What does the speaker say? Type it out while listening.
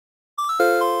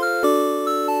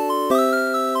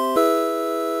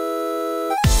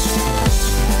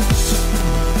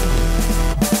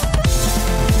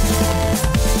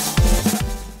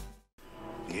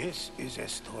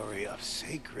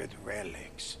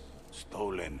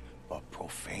stolen for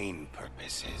profane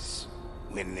purposes,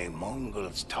 when the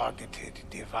Mongols targeted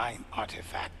divine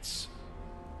artifacts,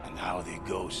 and how the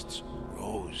ghosts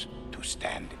rose to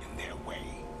stand in their way.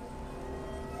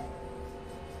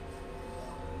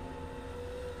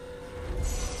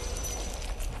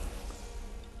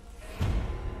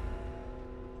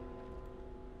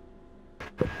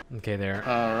 Okay, there.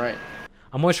 All right.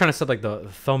 I'm always trying to set like the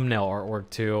thumbnail artwork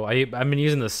too. I've been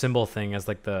using the symbol thing as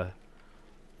like the.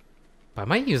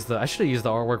 But I should have used the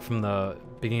artwork from the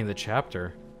beginning of the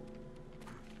chapter.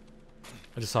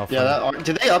 I just saw. Yeah,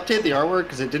 did they update the artwork?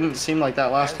 Because it didn't seem like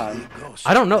that last time.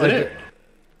 I don't know.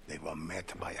 They were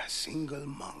met by a single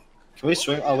monk. Can we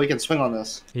swing? Oh, we can swing on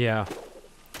this. Yeah.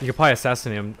 You could probably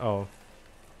assassinate him. Oh.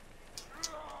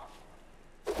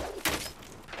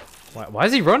 Why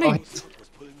is he running? Oh,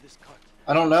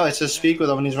 I don't know. It says speak with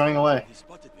him and he's running away.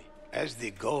 As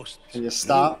the ghost. Can you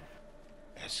stop?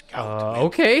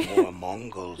 Okay. More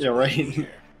Mongols. Yeah, right.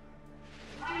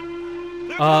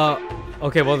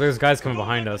 Okay, well, there's guys coming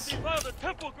behind us.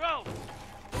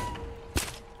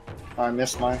 Oh, I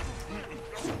missed mine.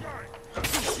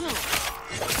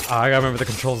 I gotta remember the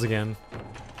controls again.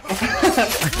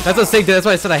 That's what I that's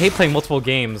why I said I hate playing multiple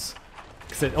games.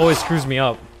 Because it always screws me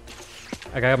up.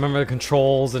 I gotta remember the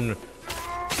controls and...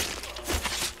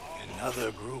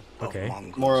 Another group of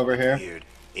Mongols more over here. appeared,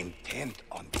 intent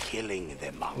on killing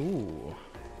the monk. Ooh.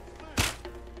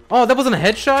 Oh, that wasn't a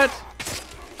headshot?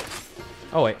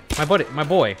 Oh wait, my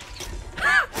boy.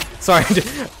 Sorry,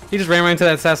 he just ran right into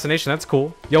that assassination. That's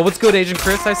cool. Yo, what's good, Agent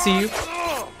Chris? I see you.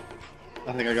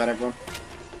 I think I got everyone.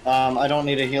 I don't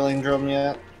need a healing drum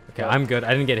yet. Okay, I'm good.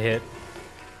 I didn't get hit.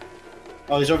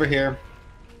 Oh, he's over here.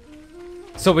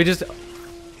 So we just...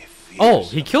 Oh,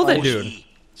 he killed that dude.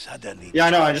 Yeah, I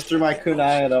know. I just threw my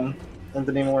kunai at him. It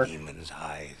didn't even work. Demon's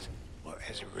eyes were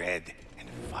as red and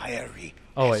fiery.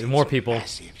 Oh wait, more people.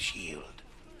 Massive shield.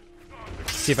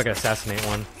 Let's see if I can assassinate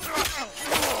one.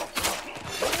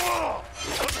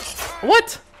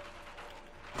 What?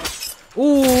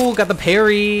 Ooh, got the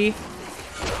parry. Yo,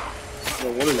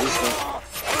 what is this one?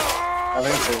 I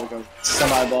think it's like a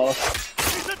semi-boss.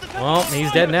 Well,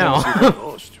 he's dead now.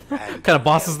 What kind of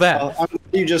boss is that?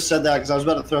 You just said that because I was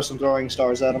about to throw some throwing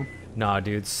stars at him. Nah,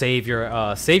 dude, save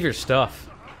your stuff.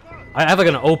 I have like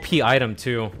an OP item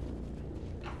too.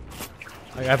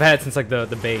 Like, I've had it since like the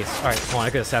base. All right, come on, I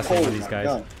could assassinate one of these guys.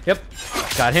 God. Yep,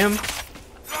 got him.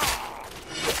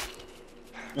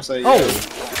 Say, oh.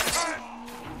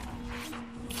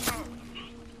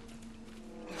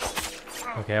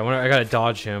 Okay, I gotta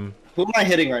dodge him. Who am I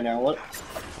hitting right now? What?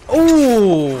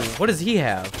 Ooh, what does he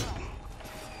have?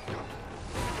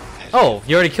 Oh,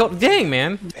 you already killed. Dang,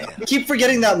 man. I keep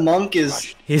forgetting that monk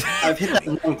is. I've hit that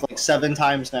monk like 7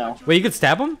 times now. Wait, you could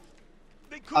stab him?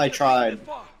 I tried.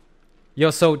 Yo,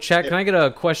 so chat, can I get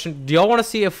a question? Do y'all want to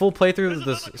see a full playthrough of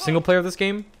this single player of this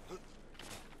game?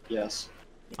 Yes.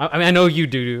 I mean, I know you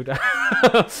do, dude.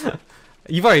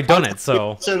 You've already done it,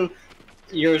 so.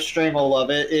 Your stream will love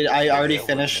it. I already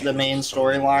finished the main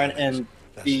storyline, and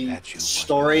the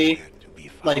story,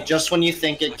 like, just when you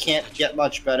think it can't get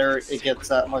much better, it gets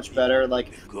that much better.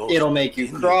 Like, it'll make you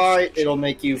cry, it'll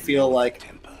make you feel like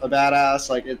a badass,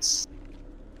 like, it's...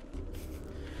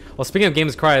 Well, speaking of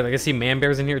games cry, like, I see Man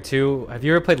Bear's in here, too. Have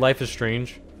you ever played Life is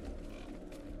Strange?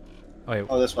 Oh, wait.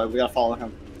 Oh, this way. We gotta follow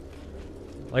him.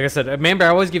 Like I said, Man Bear,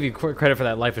 I always give you credit for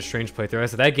that Life is Strange playthrough. I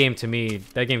said, that game, to me,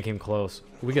 that game came close.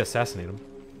 We could assassinate him.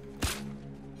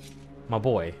 My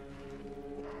boy.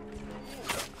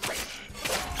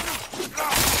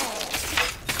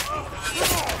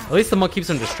 At least the monk keeps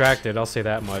him distracted, I'll say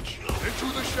that much.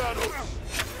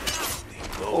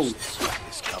 Oh.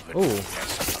 Oh.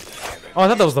 Oh, I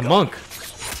thought that was the monk.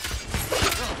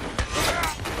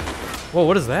 Whoa,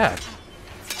 what is that?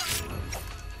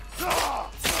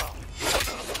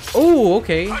 Oh,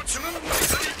 okay.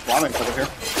 Bombing over here.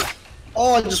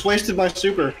 Oh, I just wasted my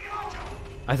super.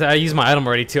 I used my item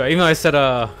already too. Even though I said,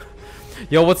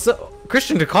 yo, what's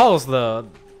Christian to call us the?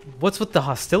 What's with the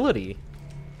hostility?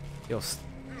 Yo.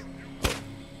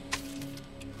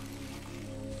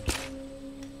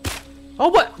 Oh,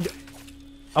 what?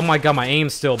 Oh my god, my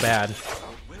aim's still bad.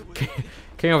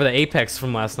 Came over the Apex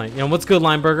from last night. You know, what's good,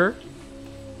 Lineburger?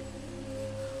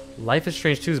 Life is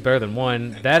Strange 2 is better than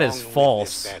 1. That is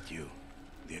false.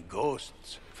 The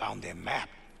ghosts found a map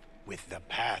with the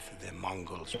path the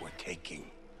Mongols were taking.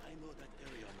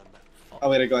 Oh,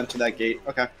 we gotta go into that gate.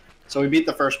 Okay. So we beat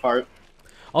the first part.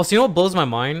 Also, you know what blows my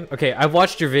mind? Okay, I've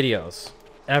watched your videos.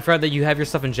 And I forgot that you have your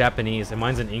stuff in Japanese and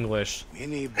mine's in English.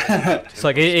 So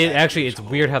like, it's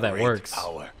weird how that works.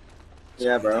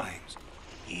 Yeah, bro.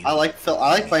 I like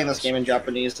playing this game in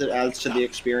Japanese. It adds to the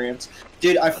experience.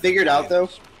 Dude, I figured out though.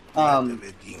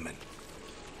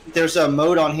 There's a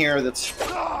mode on here that's.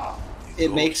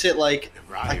 It makes it like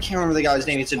I can't remember the guy's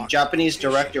name. It's a Japanese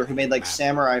director who made like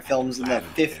samurai films in the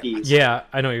 50s. Yeah,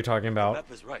 I know what you're talking about.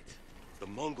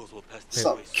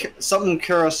 Something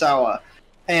Kurosawa,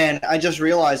 and I just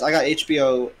realized I got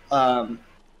HBO,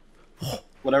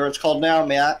 whatever it's called now,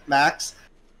 Max,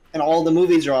 and all the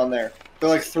movies are on there. They're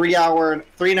like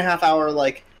 3.5 hour,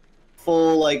 like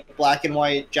full like black and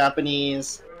white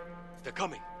Japanese. They're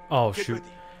coming. Oh shoot!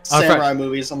 Samurai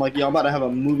movies. I'm like, yo, I'm about to have a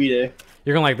movie day.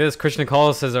 You're gonna like this. Christian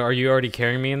Nicole says, "Are you already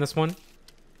carrying me in this one?"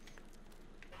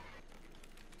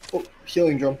 Oh,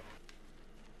 healing drum.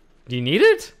 Do you need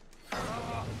it?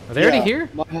 Are they already here?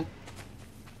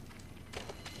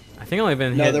 I think I've only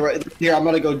been hit. No, they're right here. I'm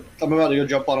about to go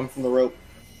jump on them from the rope,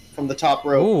 from the top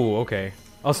rope. Ooh, okay.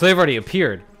 Oh, so they've already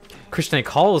appeared. Christian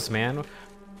calls, man.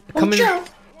 Come in.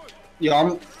 Yeah,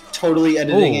 I'm totally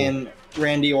editing in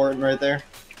Randy Orton right there.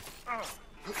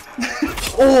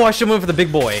 Oh, I should went for the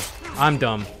big boy. I'm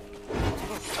dumb.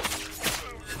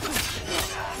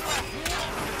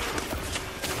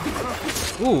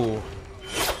 Ooh.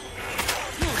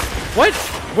 What?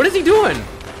 What is he doing?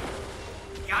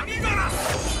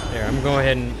 There, I'm gonna go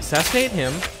ahead and assassinate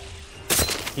him.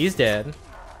 He's dead.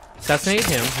 Assassinate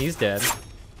him. He's dead.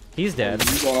 He's dead.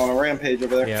 He's going on a rampage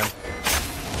over there. Yeah.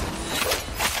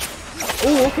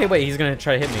 Oh, okay, wait, he's gonna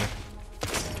try to hit me.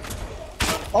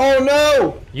 Oh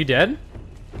no! You dead?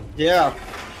 Yeah.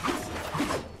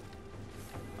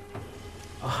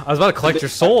 I was about to collect your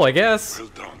soul, I guess.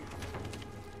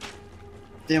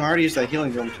 Damn, I already used that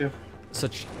healing drum too.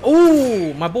 Such.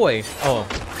 Oh, my boy. Oh.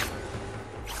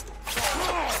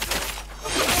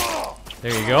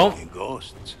 There you go.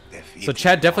 So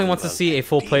Chad definitely wants to see a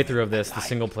full playthrough of this, the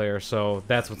single player. So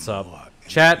that's what's up.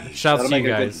 Chat, shouts to you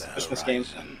guys. Christmas game.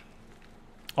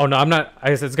 Oh no, I'm not. I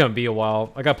guess it's gonna be a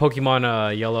while. I got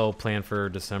Pokemon Yellow planned for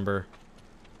December.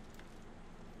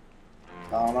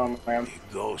 I don't know, man.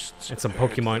 And some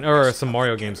Pokemon or some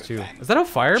Mario games too. Is that a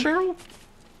fire barrel?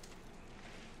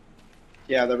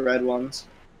 Yeah, the red ones.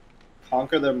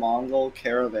 Conquer the Mongol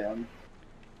caravan.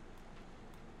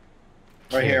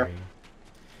 Right here.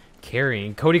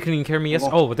 Carrying. Cody couldn't even carry me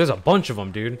yesterday. Oh, but there's a bunch of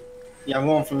them, dude. Yeah, I'm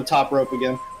going from the top rope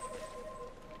again.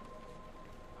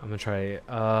 I'm gonna try.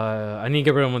 I need to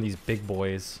get rid of one of these big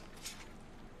boys.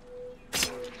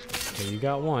 Okay, you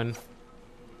got one.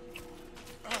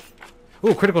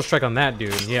 Ooh, critical strike on that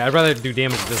dude. Yeah, I'd rather do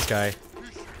damage to this guy.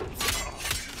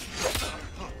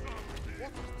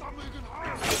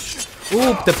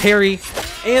 Ooh, the parry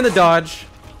and the dodge.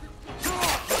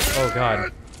 Oh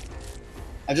god.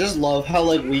 I just love how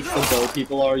like weak the bow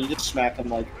people are. You just smack them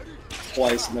like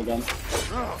twice and they're done.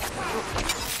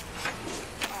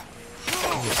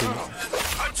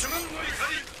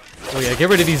 Oh yeah, get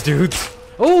rid of these dudes.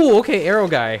 Oh, okay, arrow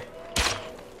guy.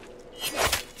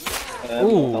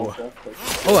 Ooh.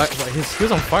 Oh, he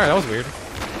was on fire. That was weird.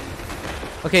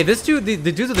 Okay, this dude, the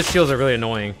dudes with the shields are really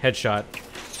annoying. Headshot.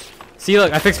 See,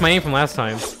 look, I fixed my aim from last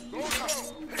time.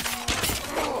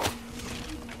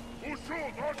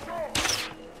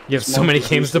 You have so many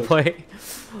games to play.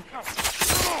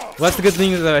 Well, that's the good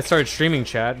thing that I started streaming,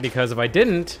 chat, because if I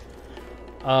didn't,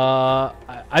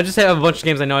 I just have a bunch of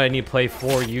games I know I need to play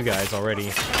for you guys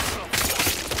already.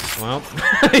 Well,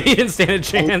 he didn't stand a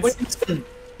chance.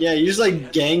 Yeah, you just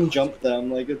like gang jump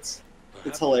them, like it's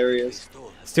hilarious.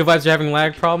 Steel Vibes are having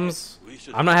lag problems.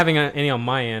 I'm not having any on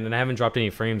my end, and I haven't dropped any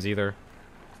frames either.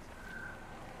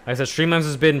 Like I said, Streamlabs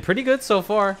has been pretty good so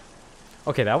far.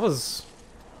 Okay, that was...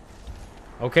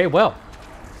 Okay, well.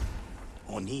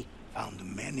 Oni found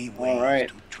many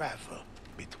ways to travel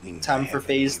between time for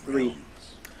phase 3.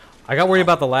 I got worried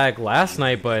about the lag last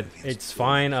night, but it's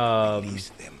fine on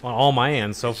all my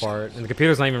ends so far. And the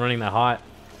computer's not even running that hot.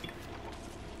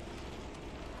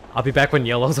 I'll be back when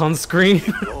yellow's on screen.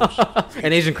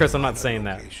 And Asian Chris, I'm not saying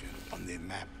that.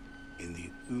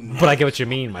 But I get what you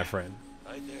mean, my friend.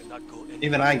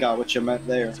 Even I got what you meant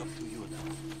there.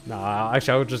 Nah,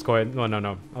 actually, I would just go ahead.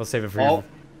 No. I'll save it for you.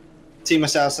 Team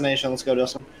assassination. Let's go,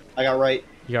 Justin. I got right.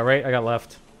 You got right? I got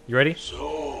left. You ready?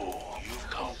 So, you've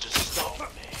come to stop me.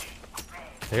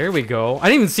 There we go. I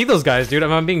didn't even see those guys, dude.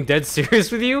 I'm being dead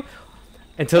serious with you.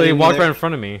 Until they walked right in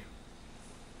front of me.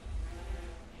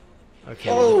 Okay.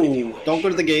 Oh, don't go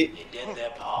to the gate.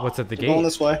 What's at the gate? Going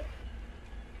this way.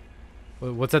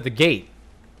 What's at the gate?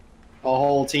 A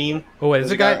whole team. Oh wait, there's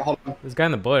a guy. Hold on. There's a guy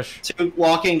in the bush. Two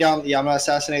walking down. Yeah, I'm gonna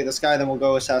assassinate this guy. Then we'll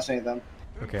go assassinate them.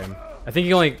 Okay. I think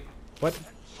you only. What?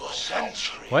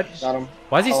 What? Got him.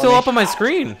 Why is he still up on my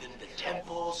screen?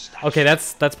 Okay,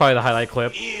 that's probably the highlight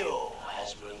clip.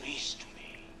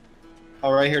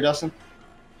 Oh, right here, Dustin.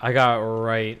 I got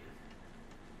right.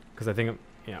 Because I think,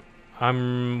 yeah.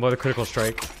 I'm with a critical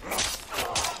strike.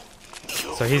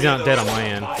 So he's not dead on my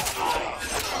end.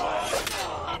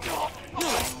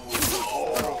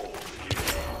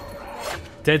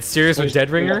 Dead serious with Dead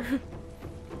Ringer?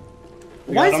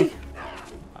 Why is he?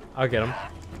 I'll get him.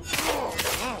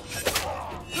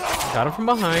 Got him from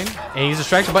behind. And he's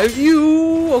distracted by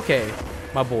you! Okay.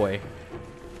 My boy.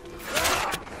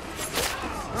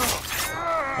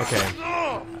 Okay.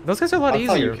 Those guys are a lot I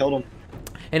thought easier. you killed him.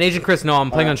 And Agent Chris, no, I'm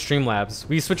playing on Streamlabs.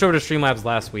 We switched over to Streamlabs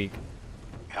last week.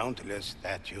 Countless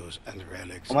statues and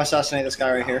relics. I'm gonna assassinate this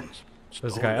guy right here.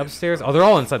 There's a guy upstairs. Oh, they're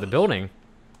all inside the building.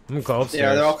 I'm gonna go upstairs.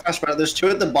 Yeah, they're all kind of spread out. There's 2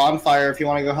 at the bonfire if you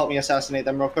want to go help me assassinate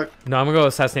them real quick. No, I'm gonna go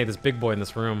assassinate this big boy in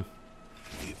this room.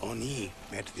 The Oni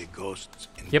met the ghosts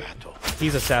in Yep. battle.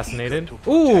 He's assassinated. Eager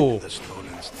to Ooh! protect the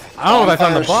stolen statues. I don't know if I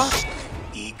found the boss.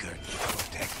 Eager to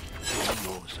protect who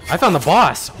knows. I found the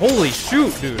boss. Holy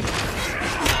shoot, dude.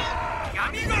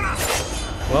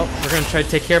 Well, we're gonna try to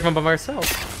take care of him by ourselves.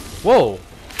 Whoa.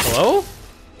 Hello?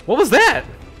 What was that?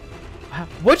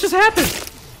 What just happened?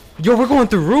 Yo, we're going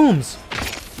through rooms.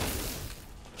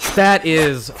 That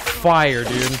is fire,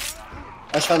 dude.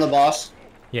 I just found the boss.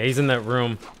 Yeah, he's in that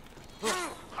room.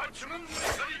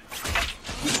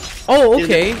 Oh,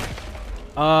 okay.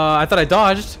 I thought I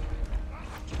dodged.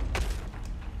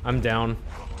 I'm down.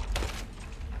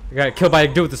 I got killed by a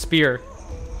dude with a spear.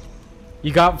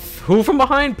 You got who from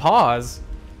behind? Pause.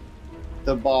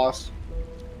 The boss.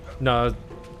 No, I was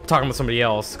talking about somebody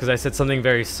else because I said something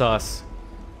very sus.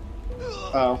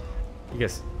 Oh. You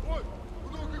guess.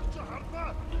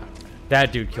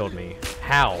 That dude killed me.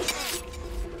 How?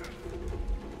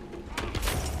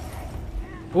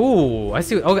 Ooh, I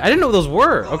see. Oh, I didn't know what those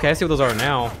were. Okay, I see what those are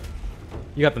now.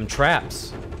 You got them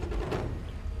traps.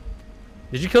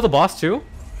 Did you kill the boss too?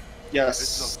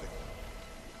 Yes.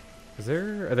 Is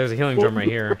there? Oh, there's a healing drum right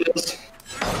here.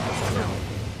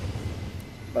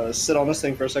 Sit on this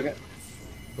thing for a second.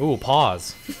 Ooh,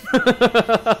 pause.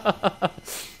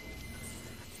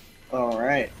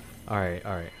 Alright. Alright,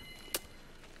 alright.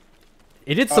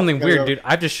 It did something weird, go. dude.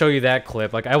 I have to show you that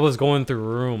clip. Like, I was going through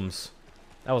rooms.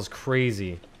 That was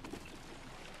crazy.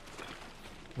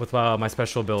 With my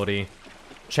special ability.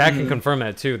 Chad can confirm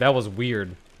that, too. That was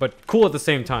weird. But cool at the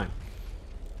same time.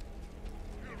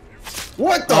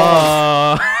 What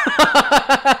the?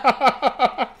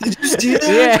 Did you see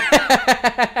that?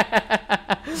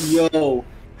 Yeah. Yo.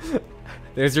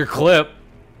 There's your clip.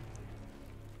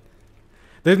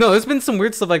 There's been some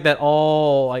weird stuff like that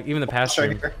all, like, even the past Right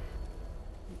stream. here.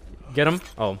 Get him?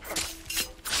 Oh.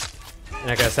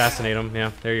 And I can assassinate him.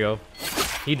 Yeah, there you go.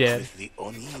 He did. With the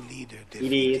Oni leader He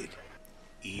did.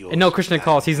 And no, Krishna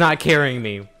calls. He's not carrying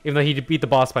me, even though he beat the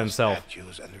boss by himself.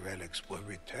 Statues and relics were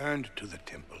returned to the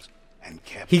temples and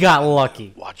kept He got under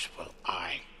lucky. watchful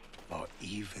eye. For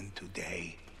even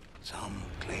today, some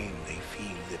claim they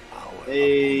feel the power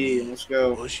Hey, of Oni let's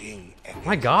go. pushing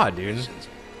My God, dude. presence,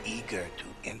 eager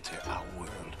to enter our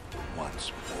world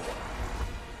once more.